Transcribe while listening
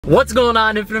What's going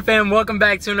on, Infinite Fam? Welcome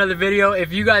back to another video.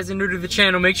 If you guys are new to the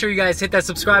channel, make sure you guys hit that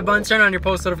subscribe button, turn on your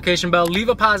post notification bell, leave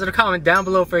a positive comment down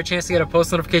below for a chance to get a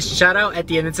post notification shout out at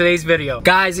the end of today's video.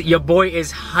 Guys, your boy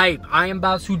is hype. I am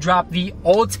about to drop the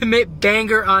ultimate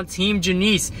banger on Team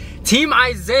Janiece. Team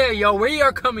Isaiah, yo, we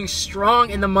are coming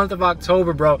strong in the month of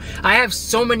October, bro. I have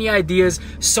so many ideas,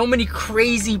 so many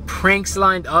crazy pranks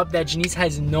lined up that Janiece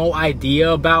has no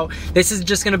idea about. This is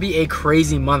just gonna be a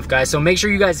crazy month, guys. So make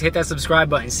sure you guys hit that subscribe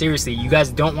button. Seriously, you guys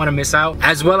don't want to miss out,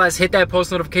 as well as hit that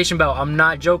post notification bell. I'm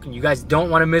not joking, you guys don't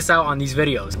want to miss out on these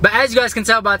videos. But as you guys can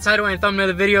tell by the title and thumbnail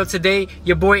of the video, today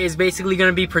your boy is basically going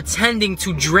to be pretending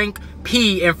to drink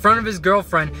pee in front of his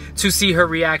girlfriend to see her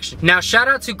reaction. Now shout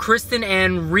out to Kristen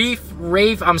and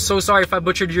Rafe, I'm so sorry if I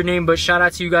butchered your name, but shout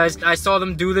out to you guys. I saw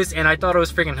them do this and I thought it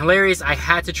was freaking hilarious. I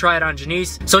had to try it on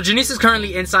Janiece. So Janiece is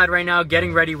currently inside right now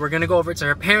getting ready. We're gonna go over to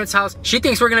her parents' house. She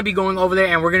thinks we're gonna be going over there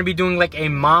and we're gonna be doing like a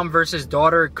mom versus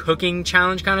daughter cooking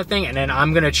challenge kind of thing, and then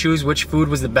I'm gonna choose which food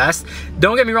was the best.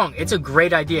 Don't get me wrong, it's a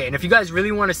great idea, and if you guys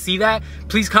really want to see that,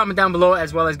 please comment down below,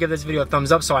 as well as give this video a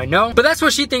thumbs up so I know. But that's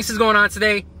what she thinks is going on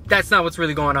today. That's not what's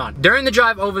really going on. During the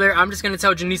drive over there, I'm just gonna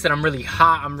tell Janiece that I'm really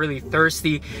hot, I'm really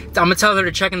thirsty. I'm gonna tell her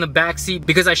to check in the back seat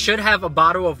because I should have a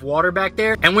bottle of water back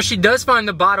there. And when she does find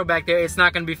the bottle back there, it's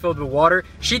not gonna be filled with water.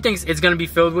 She thinks it's gonna be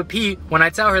filled with pee. When I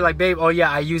tell her, like, babe, oh yeah,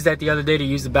 I used that the other day to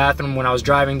use the bathroom when I was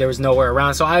driving. There was nowhere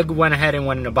around, so I went ahead and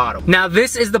went in a bottle. Now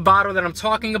this is the bottle that I'm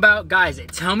talking about. Guys,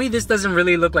 tell me this doesn't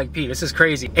really look like pee. This is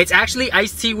crazy. It's actually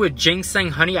iced tea with ginseng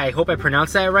honey. I hope I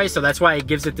pronounced that right, so that's why it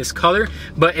gives it this color.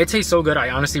 But it tastes so good, I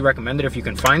honestly recommend it if you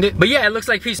can find it. But yeah, it looks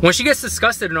like pee. When she gets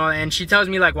disgusted and all that, and she tells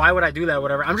me like, why would I do that or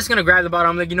whatever, I'm just gonna grab the bottle.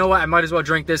 I'm like, you know what, I might as well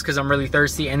drink this because I'm really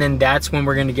thirsty. And then that's when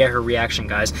we're gonna get her reaction,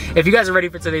 guys. If you guys are ready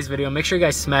for today's video, make sure you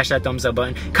guys smash that thumbs up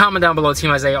button. Comment down below Team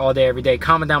Isaiah all day every day.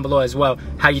 Comment down below as well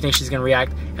how you think she's gonna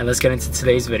react, and let's get into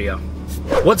today's video.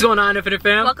 What's going on, Infinite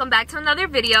Fam? Welcome back to another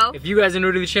video. If you guys are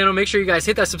new to the channel, make sure you guys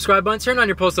hit that subscribe button, turn on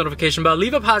your post notification bell,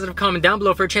 leave a positive comment down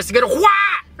below for a chance to get a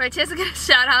for a chance to get a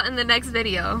shout out in the next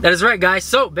video. That is right, guys.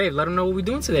 So, babe, let them know what we're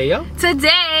doing today, yo.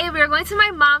 Today, we're going to my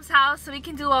mom's house so we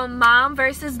can do a mom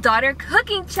versus daughter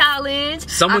cooking challenge.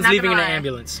 Someone's leaving in an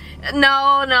ambulance. No.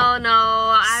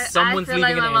 I feel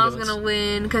like my mom's ambulance. gonna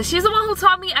win because she's the one who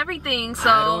taught me everything. So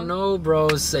I don't know,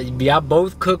 bros. Y'all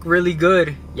both cook really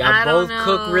good. Y'all both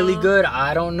cook really good.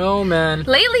 I don't know, man.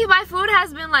 Lately, my food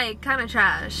has been like kind of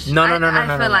trash. No.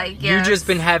 I feel like You've just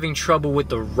been having trouble with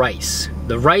the rice.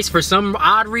 The rice, for some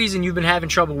odd reason, you've been having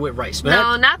trouble with rice.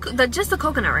 But no, just the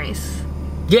coconut rice.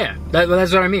 Yeah, that's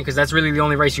what I mean, because that's really the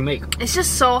only rice you make. It's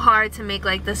just so hard to make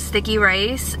like the sticky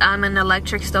rice on an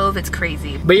electric stove. It's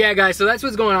crazy. But yeah, guys, so that's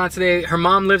what's going on today. Her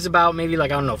mom lives about maybe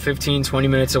like, I don't know, 15-20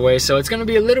 minutes away, so it's gonna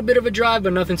be a little bit of a drive,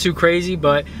 but nothing too crazy.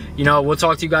 But you know, we'll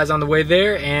talk to you guys on the way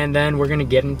there, and then we're gonna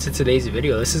get into today's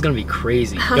video. This is gonna be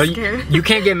crazy. I'm scared. You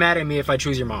can't get mad at me if I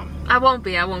choose your mom. I won't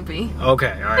be.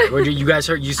 Okay, all right. You guys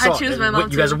heard, you saw. I choose my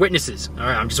mom You guys are witnesses. All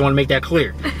right, I just want to make that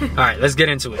clear. All right, let's get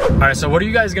into it. All right, so what are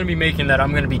you guys gonna be making that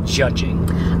I'm gonna be judging?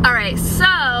 All right,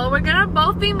 so we're gonna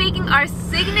both be making our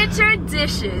signature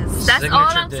dishes. That's all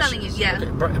I'm telling you. Yeah.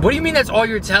 Okay. What do you mean that's all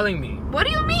you're telling me? What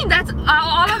do you mean that's all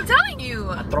I'm telling you?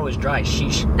 My throat is dry.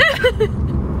 Sheesh.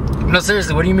 No,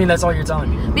 seriously, what do you mean that's all you're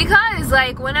telling me? Because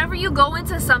like whenever you go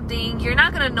into something, you're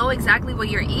not gonna know exactly what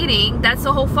you're eating. That's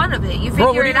the whole fun of it. You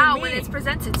figure it out when it's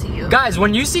presented to you. Guys,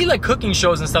 when you see like cooking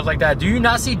shows and stuff like that, do you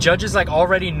not see judges like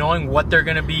already knowing what they're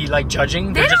gonna be like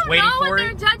judging? They're just waiting for it.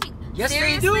 They're judging. Yes,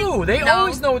 seriously? they do. They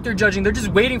always know what they're judging. They're just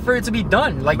waiting for it to be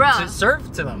done, like to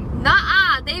serve to them.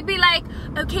 Nuh-uh. They'd be like,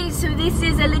 okay, so this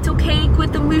is a little cake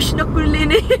with the moose knuckle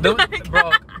in it.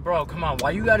 Bro, come on.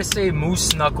 Why you gotta say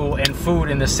moose knuckle and food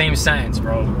in the same sentence,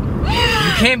 bro?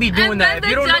 You can't be doing that. If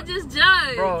you don't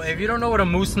judge. Bro, if you don't know what a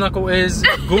moose knuckle is,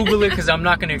 Google it, because I'm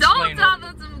not gonna explain it. Don't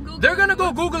tell them to Google it. They're gonna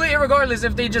go Google it regardless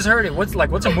if they just heard it. What's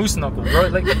a moose knuckle, bro?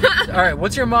 Like, all right,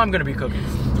 what's your mom gonna be cooking?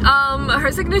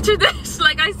 Her signature dish,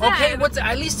 like I said. Okay,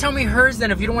 at least tell me hers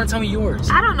then if you don't want to tell me yours.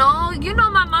 I don't know. You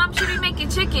know my mom should be making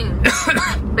chicken.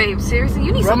 Babe, seriously,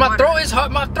 you need some water. My throat is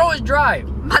hot. My throat is dry.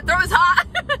 My throat is hot.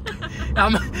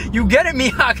 You getting me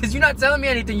hot because you're not telling me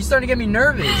anything. You're starting to get me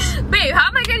nervous. Babe, how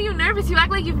am I getting you nervous? You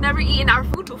act like you've never eaten our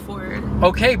food before.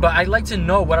 Okay, but I'd like to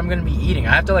know what I'm going to be eating.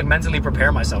 I have to like mentally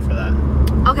prepare myself for that.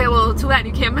 Okay, well, too bad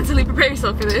you can't mentally prepare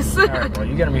yourself for this. Alright, well,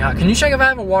 you're getting me hot. Can you check if I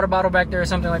have a water bottle back there or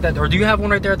something like that? Or do you have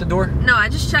one right there at the door? No, I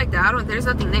just checked. There's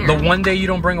nothing there. The one day you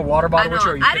don't bring a water bottle with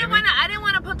you? Are you kidding me? I didn't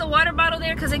want to put the water bottle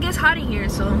there because it gets hot in here,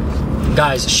 so.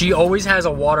 Guys, she always has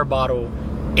a water bottle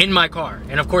in my car.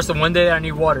 And of course, the one day that I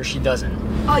need water, she doesn't.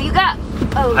 Oh, you got...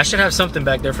 Oh. I should have something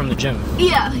back there from the gym.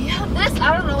 Yeah. This,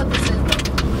 I don't know what this is.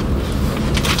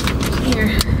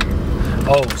 Here.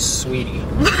 Oh, sweetie.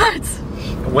 What?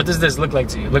 What does this look like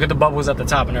to you? Look at the bubbles at the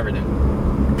top and everything.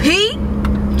 Pee?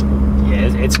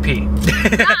 Yeah, it's pee.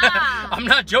 Nah. I'm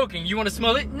not joking. You want to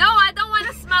smell it? No, I don't want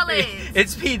to smell it.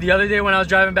 It's pee. The other day when I was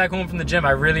driving back home from the gym,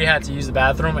 I really had to use the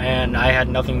bathroom and I had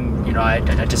nothing, you know, I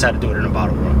just had to do it in a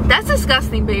bottle, bro. That's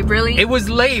disgusting, babe, really? It was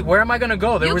late. Where am I gonna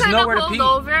go? There was nowhere to pee.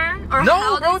 Over, or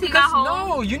no, bro, because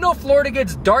no, you know Florida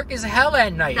gets dark as hell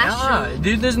at night. That's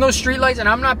true. There's no street lights and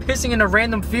I'm not pissing in a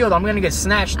random field. I'm gonna get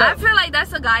snatched up. I feel like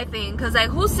that's a guy thing, cause like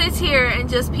who sits here and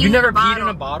just pees You never in a bottle? peed in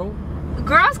a bottle?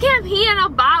 Girls can't pee in a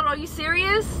bottle. Are you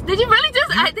serious? Did he really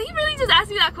just ask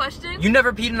you that question? You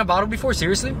never peed in a bottle before?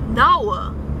 Seriously?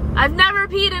 No. I've never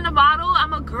peed in a bottle.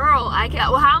 I'm a girl. I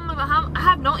can't. Well, I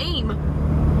have no aim.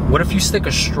 What if you stick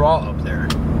a straw up there?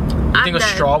 You think a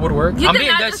straw would work? I'm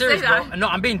being dead serious, bro. No,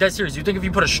 I'm being dead serious. You think if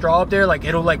you put a straw up there, like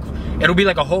it'll be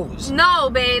like a hose? No,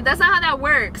 babe. That's not how that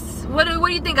works. What do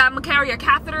you think? I'm gonna carry a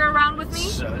catheter around with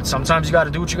me? Sometimes you gotta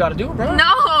do what you gotta do, bro.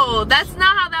 No, that's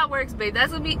not how that works, babe.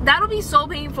 That'll be so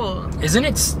painful.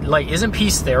 Isn't pee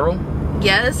sterile?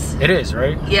 Yes. It is,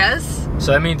 right? Yes.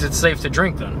 So that means it's safe to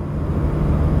drink then.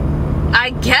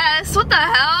 I guess. What the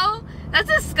hell? That's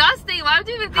disgusting. Why would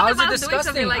you even think How is about it disgusting? doing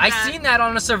something like that? I seen that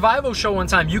on a survival show one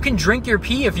time. You can drink your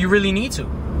pee if you really need to.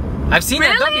 I've seen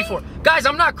that done before. Guys,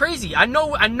 I'm not crazy. I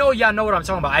know y'all know what I'm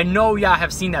talking about. I know y'all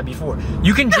have seen that before.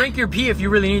 You can drink your pee if you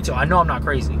really need to. I know I'm not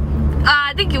crazy.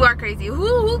 I think you are crazy.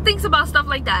 Who thinks about stuff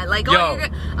like that? Like, yo,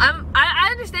 I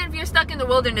understand if you're stuck in the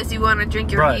wilderness, you want to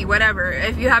drink your pee, whatever.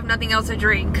 If you have nothing else to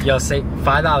drink. Yo, say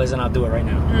 $5 and I'll do it right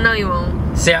now. No, you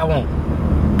won't. Say I won't.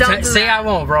 Say I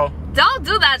won't, bro. Don't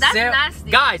do that. That's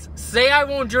nasty. Guys, say I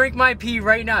won't drink my pee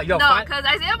right now. Yo, no, because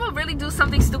Isaiah will really do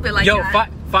something stupid like that. Yo,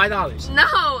 $5. No,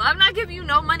 I'm not giving you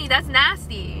no money. That's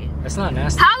nasty. That's not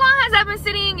nasty. How long has that been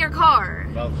sitting in your car?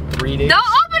 About 3 days. Don't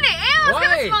open it. Ew, it's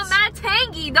gonna smell mad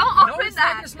tangy. Don't open that. No, it's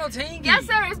not gonna smell tangy. Yes,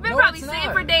 sir. It's been probably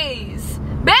sitting for days.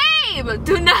 Babe,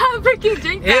 do not freaking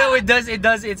drink that. Ew, it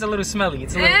does. It's a little smelly.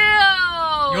 It's a little.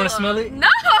 Ew. You wanna smell it? No.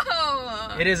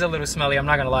 It is a little smelly. I'm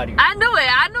not gonna lie to you. I knew it.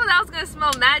 I knew that was gonna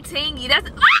smell mad tangy. That's.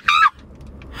 Ew!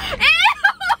 Ew!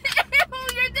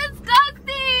 You're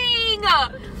disgusting.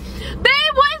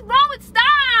 Babe, what is wrong with? Stop!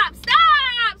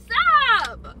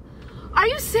 Are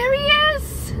you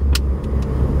serious?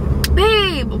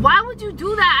 Babe, why would you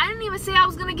do that? I didn't even say I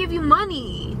was gonna give you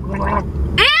money. Ew!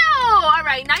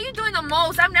 Alright, now you're doing the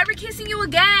most. I'm never kissing you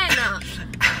again.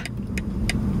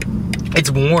 It's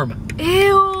warm.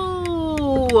 Ew.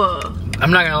 I'm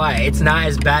not gonna lie, it's not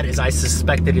as bad as I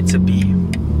suspected it to be.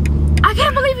 I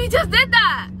can't believe you just did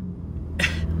that.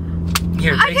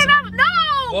 Here, I cannot. No!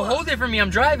 Well, hold it for me.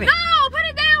 I'm driving. No, put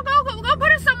it down. Go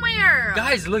put it somewhere.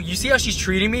 Guys, look, you see how she's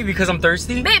treating me because I'm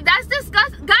thirsty? Babe, that's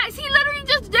disgusting. Guys, he literally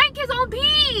just drank his own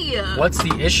pee. What's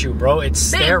the issue, bro? It's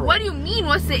sterile. Babe, what do you mean,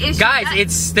 what's the issue? Guys,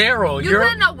 it's sterile. You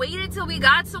couldn't have waited till we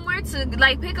got somewhere to,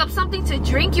 like, pick up something to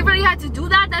drink? You really had to do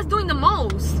that? That's doing the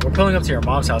most. We're pulling up to your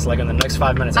mom's house, like, in the next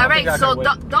 5 minutes. Alright, so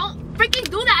don't freaking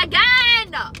do that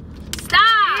again.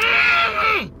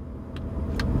 Stop.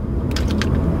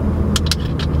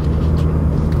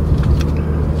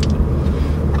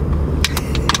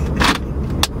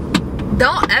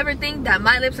 Don't ever think that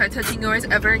my lips are touching yours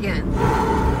ever again.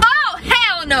 Oh,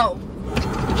 hell no.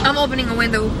 I'm opening a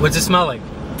window. What's it smell like?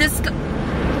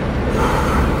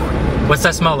 What's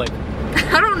that smell like?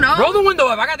 I don't know. Roll the window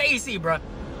up. I got the AC, bro.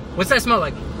 What's that smell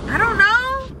like? I don't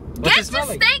know. What's Get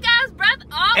your stink ass breath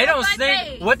off. It don't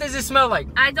stink. What does it smell like?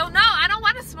 I don't know. I don't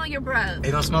want to smell your breath.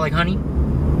 It don't smell like honey?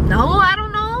 No, I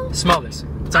don't know. Smell this.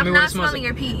 Tell me what it smells like. I'm not smelling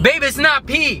your pee. Babe, it's not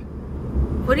pee.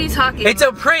 What are you talking about? It's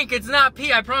a prank. It's not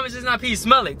pee. I promise it's not pee.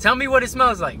 Smell it. Tell me what it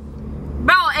smells like.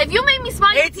 Bro, if you make me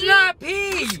smell your pee, it's not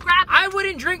pee. I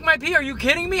wouldn't drink my pee. Are you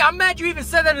kidding me? I'm mad you even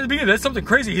said that in the beginning. That's something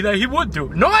crazy that he would do.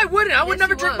 No, I wouldn't. I would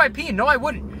never drink my pee. No, I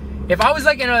wouldn't. If I was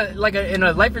like in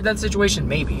a life or death situation,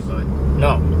 maybe, but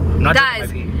no. I'm not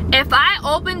drinking my pee. If I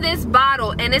open this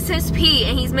bottle and it's his pee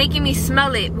and he's making me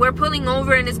smell it, we're pulling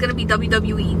over and it's gonna be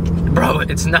WWE. Bro,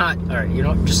 it's not. Alright, you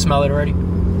know, just smell it already.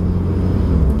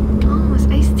 Oh, it's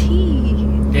iced tea.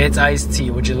 It's iced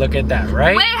tea. Would you look at that,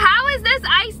 right? Wait, how is this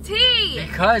iced tea?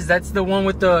 Because that's the one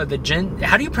with the gin.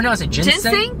 How do you pronounce it?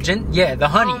 Ginseng? Yeah, the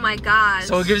honey. Oh my god.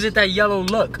 So it gives it that yellow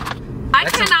look. I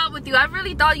cannot with you. I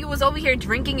really thought you was over here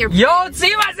drinking your pee. Yo,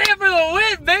 Team Isaiah for the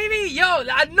win, baby. Yo,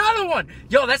 another one.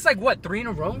 Yo, that's like what, 3 in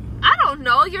a row? I don't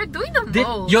know. You're doing the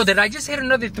most. Yo, did I just hit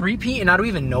another 3-peat and I don't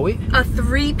even know it? A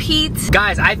 3-peat?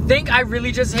 Guys, I think I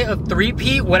really just hit a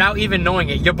 3-peat without even knowing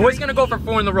it. Your boy's gonna go for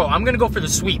 4 in a row. I'm gonna go for the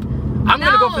sweep. I'm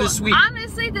gonna go for the sweet.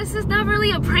 Honestly, this is not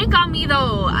really a prank on me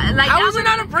though. Like, how is it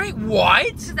not a prank?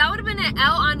 What? That would have been an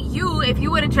L on you if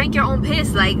you would have drank your own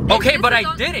piss. Like, okay, but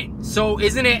I didn't. So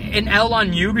isn't it an L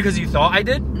on you because you thought I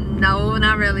did? No,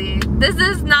 not really. This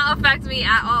does not affect me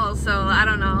at all, so I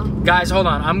don't know. Guys, hold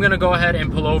on. I'm gonna go ahead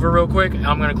and pull over real quick.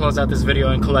 I'm gonna close out this video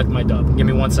and collect my dub. Give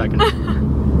me 1 second.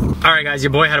 Alright guys,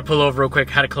 your boy had to pull over real quick,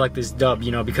 had to collect this dub,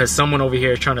 you know, because someone over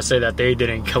here is trying to say that they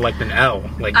didn't collect an L.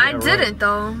 Like, I didn't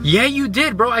though. Yeah, you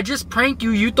did, bro. I just pranked you.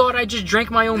 You thought I just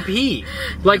drank my own pee.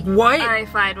 Like, what? Alright,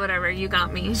 fine, whatever. You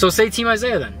got me. So say Team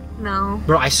Isaiah then. No.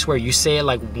 Bro, I swear, you say it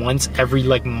like once every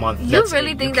like month. You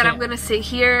really think that I'm gonna sit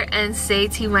here and say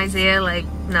Team Isaiah? Like,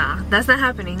 nah, that's not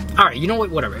happening. Alright, you know what,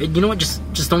 whatever. You know what,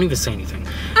 just don't even say anything.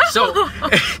 So,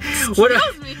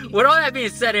 with all that being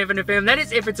said, Infinite Fam, that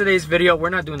is it for today's video.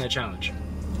 We're not doing that challenge.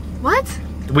 What?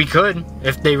 We could,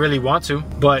 if they really want to.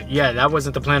 But yeah, that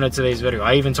wasn't the plan of today's video.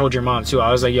 I even told your mom too.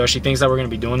 I was like, yo, she thinks that we're gonna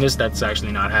be doing this. That's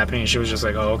actually not happening. And she was just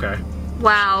like, oh, okay.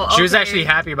 Wow. Okay. She was actually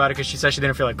happy about it because she said she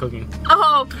didn't feel like cooking.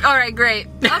 Oh, alright, great.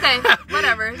 Okay,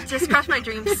 whatever. Just crush my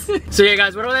dreams. So yeah,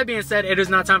 guys, with all that being said, it is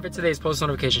now time for today's post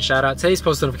notification shout out. Today's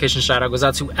post notification shout out goes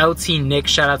out to LT Nick.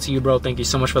 Shout out to you, bro. Thank you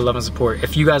so much for the love and support.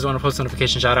 If you guys want a post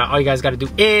notification shout out, all you guys got to do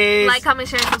is like, comment,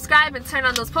 share, and subscribe, and turn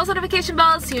on those post notification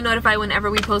bells so you're notified whenever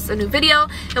we post a new video.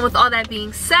 And with all that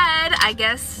being said, I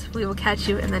guess we will catch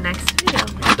you in the next video.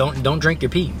 Don't drink your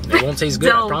pee. It won't taste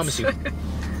good. I promise you.